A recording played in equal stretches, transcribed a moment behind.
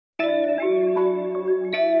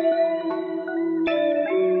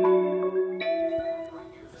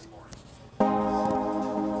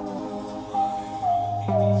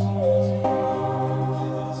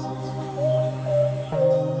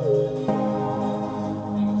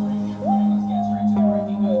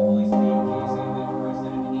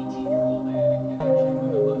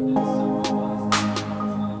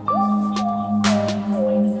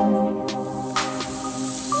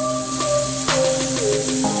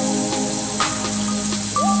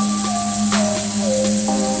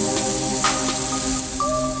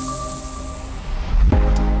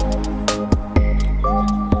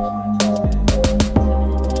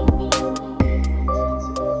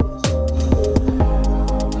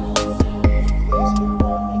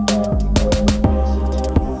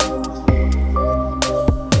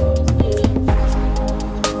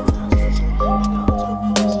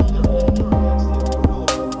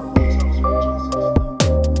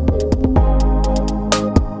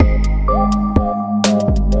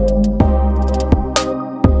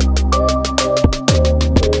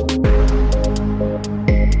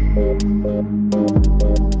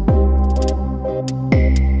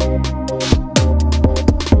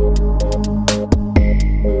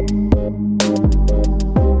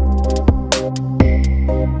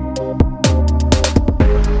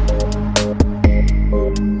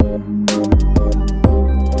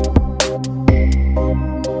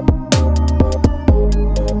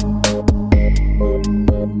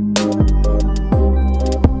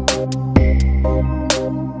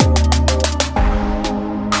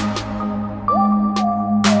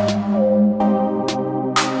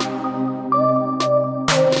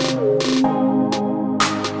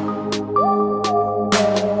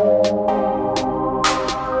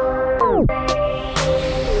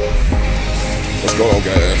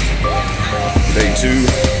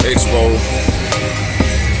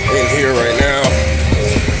In here right now.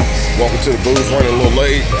 Walking to the booth, running a little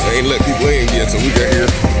late. They ain't let people in yet, so we got here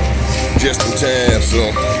just in time.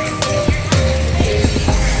 So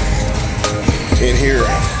in here,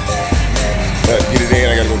 gotta get it in.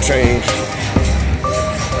 I gotta go change.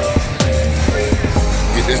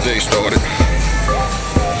 Get this day started.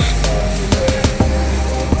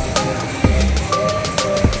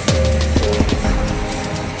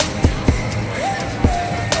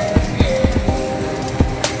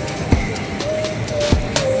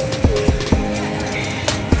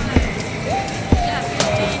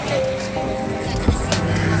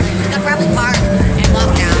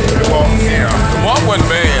 Wasn't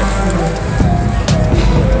bad.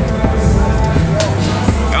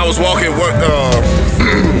 I was walking,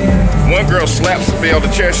 one girl slaps me on the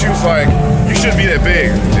chest. She was like, "You shouldn't be that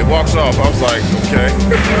big." It walks off. I was like, "Okay."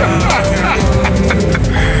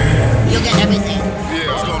 You'll get everything. Yeah,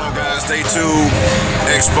 what's going on, guys? Day 2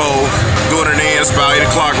 Expo. Doing it in. It's about 8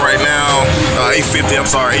 o'clock right now. 8:50. I'm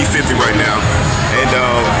sorry, 8:50 right now. And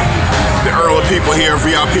the early people here,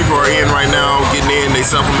 VIP people are in right now, getting in. They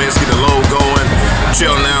supplements, get the load going.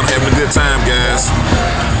 Chilling out, having a good time, guys.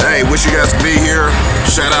 Hey, wish you guys could be here.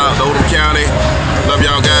 Shout out to Olympia County. Love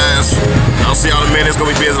y'all guys. I'll see y'all in a minute. It's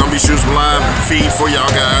gonna be busy. I'm gonna be shooting some live feed for y'all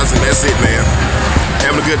guys, and that's it, man.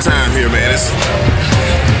 Having a good time here, man. Let's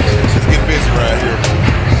get busy right here.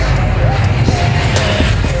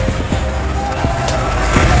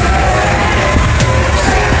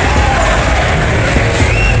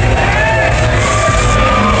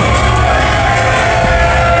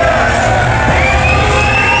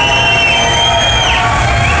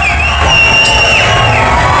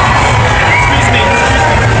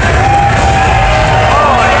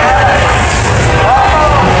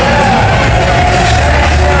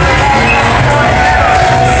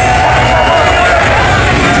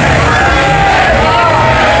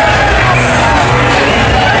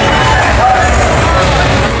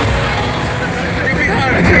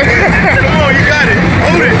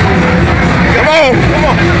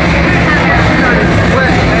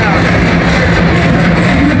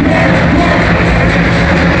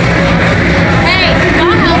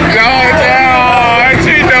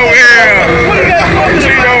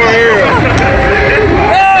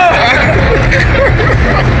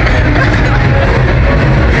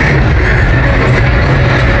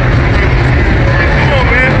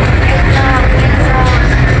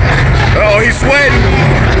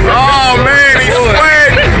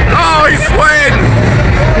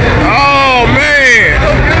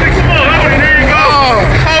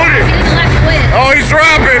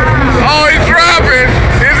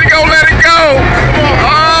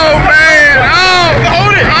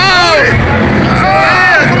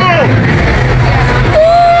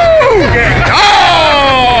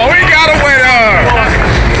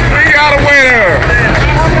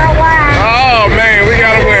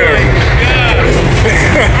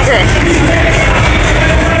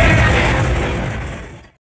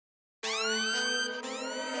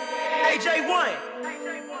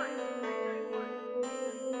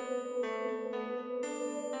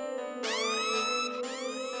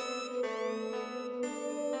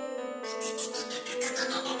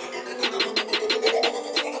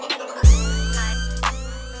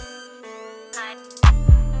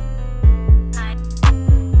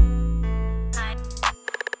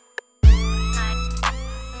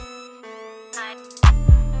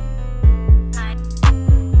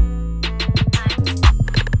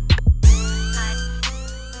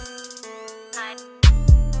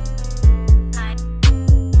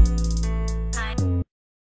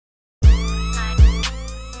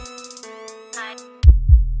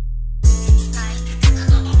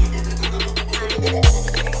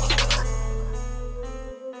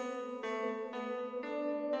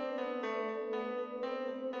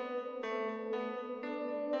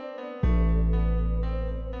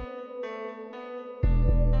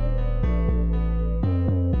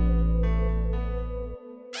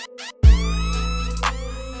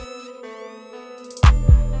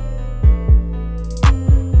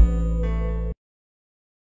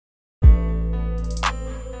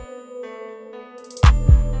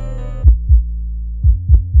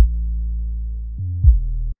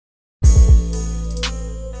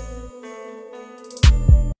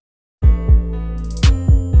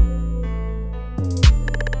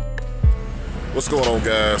 What's going on,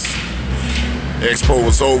 guys? Expo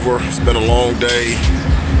was over. It's been a long day.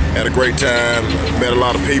 Had a great time. Met a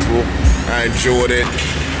lot of people. I enjoyed it.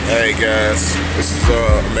 Hey guys, this is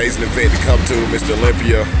an amazing event to come to, Mr.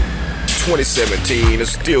 Olympia 2017.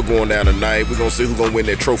 It's still going down tonight. We're gonna see who's gonna win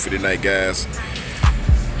that trophy tonight, guys.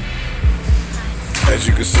 As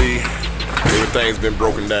you can see, everything's been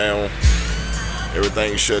broken down.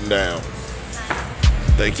 Everything's shutting down.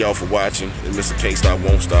 Thank y'all for watching. And Mr. Can't Stop,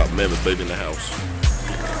 Won't Stop. Mammoth Baby in the house.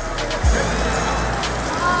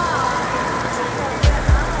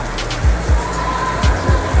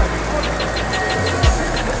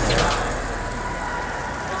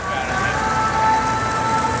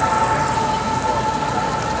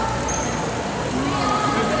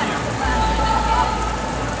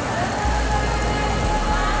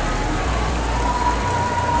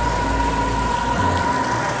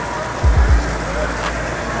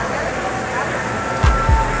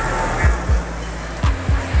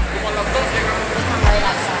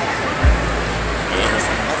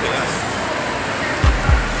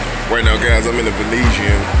 Right now, guys, I'm in the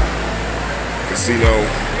Venetian Casino.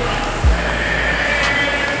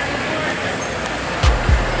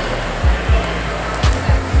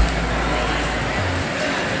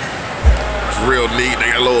 It's real neat. They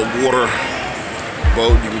got a little water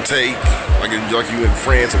boat you can take, like you in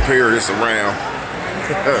France or Paris around.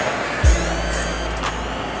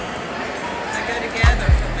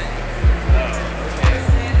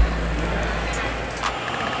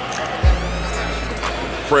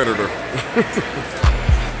 Predator.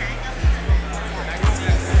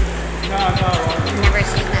 Never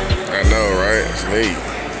seen that. I know, right? It's neat.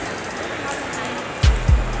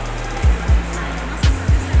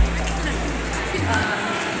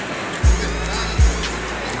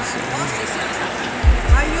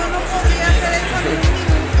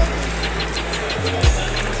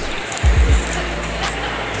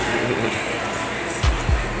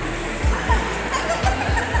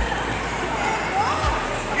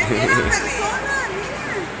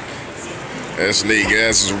 That's neat, guys.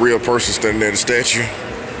 This is a real person standing there, the statue.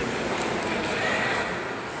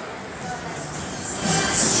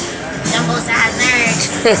 Jumbo size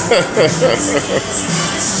nerds.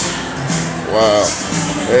 Wow,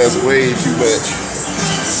 that's way too much.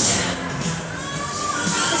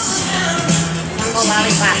 Jumbo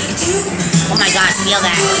lollipop. Oh my gosh, feel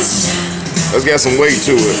that. Let's get some weight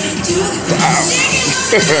to it. Wow.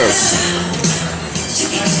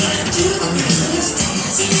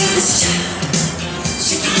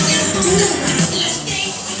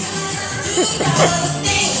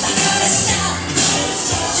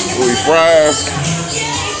 Louis fries.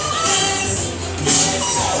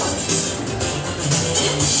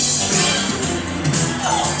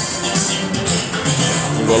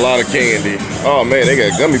 There's a lot of candy. Oh man, they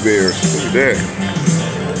got gummy bears. Look at that.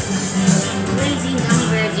 Crazy gummy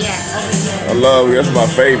bears, yeah, over here. I love it. That's my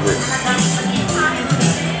favorite.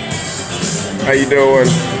 How you doing?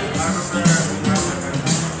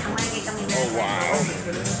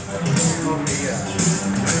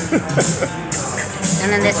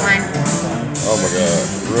 And then this one. Oh my God,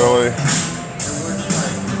 really?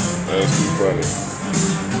 That's too funny.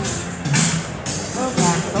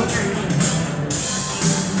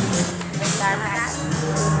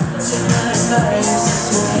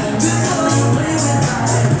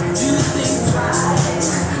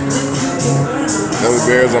 Those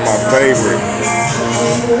bears are my favorite.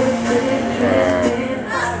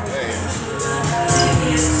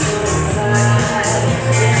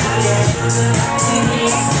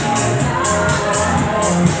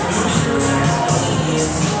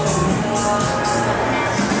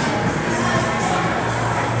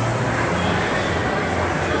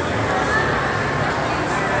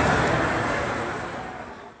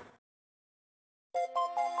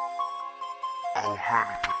 Oh,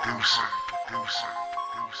 honey, producer.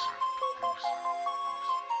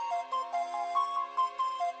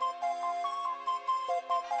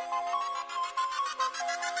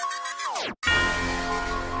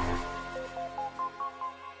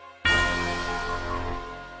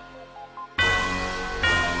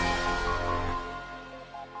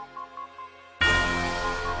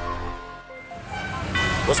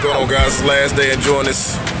 What's going on, guys? It's the last day enjoying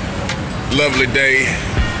this lovely day.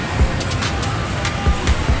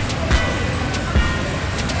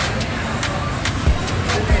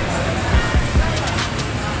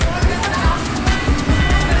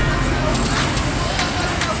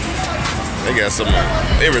 They got some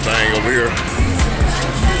everything over here.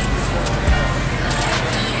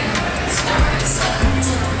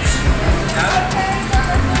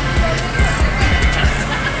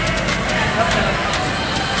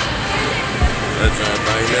 That's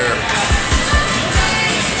everything there.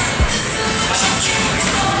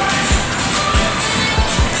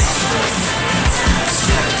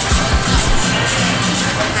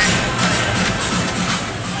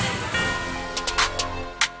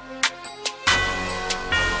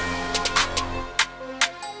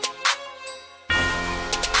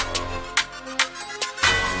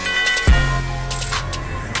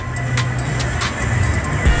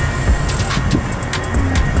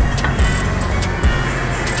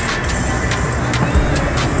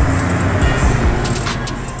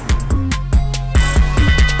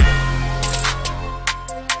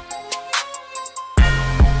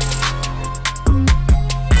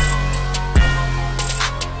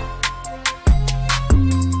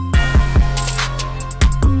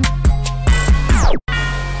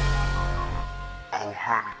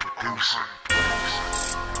 producing.